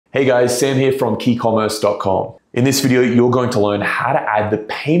Hey guys, Sam here from KeyCommerce.com. In this video, you're going to learn how to add the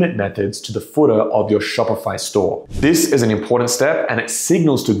payment methods to the footer of your Shopify store. This is an important step and it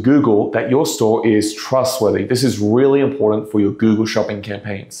signals to Google that your store is trustworthy. This is really important for your Google shopping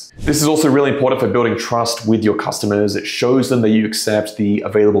campaigns. This is also really important for building trust with your customers. It shows them that you accept the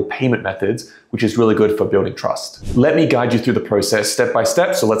available payment methods, which is really good for building trust. Let me guide you through the process step by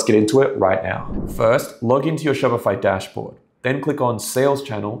step, so let's get into it right now. First, log into your Shopify dashboard. Then click on Sales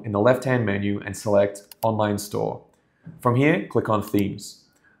Channel in the left-hand menu and select Online Store. From here, click on Themes.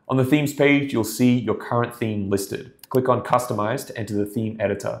 On the Themes page, you'll see your current theme listed. Click on Customize to enter the theme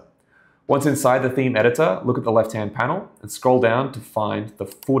editor. Once inside the theme editor, look at the left-hand panel and scroll down to find the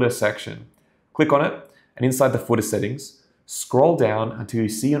footer section. Click on it, and inside the footer settings, scroll down until you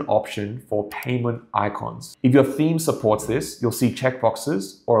see an option for payment icons. If your theme supports this, you'll see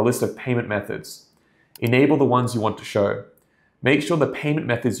checkboxes or a list of payment methods. Enable the ones you want to show. Make sure the payment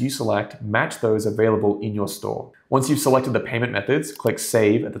methods you select match those available in your store. Once you've selected the payment methods, click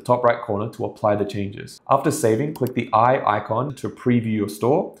Save at the top right corner to apply the changes. After saving, click the eye icon to preview your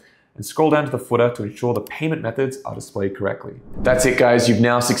store and scroll down to the footer to ensure the payment methods are displayed correctly. That's it guys, you've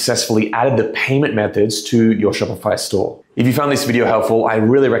now successfully added the payment methods to your Shopify store. If you found this video helpful, I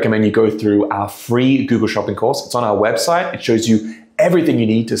really recommend you go through our free Google Shopping course. It's on our website. It shows you everything you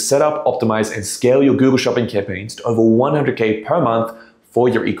need to set up, optimize, and scale your Google Shopping campaigns to over 100K per month for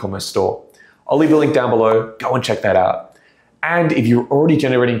your e-commerce store. I'll leave a link down below. Go and check that out. And if you're already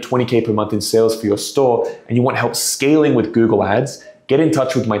generating 20K per month in sales for your store and you want help scaling with Google Ads, get in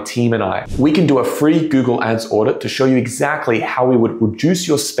touch with my team and I. We can do a free Google Ads audit to show you exactly how we would reduce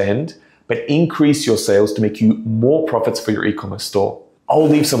your spend but increase your sales to make you more profits for your e-commerce store. I'll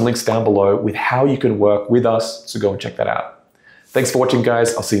leave some links down below with how you can work with us, so go and check that out. Thanks for watching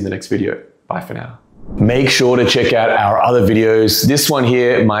guys, I'll see you in the next video. Bye for now. Make sure to check out our other videos. This one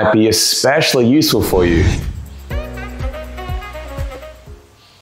here might be especially useful for you.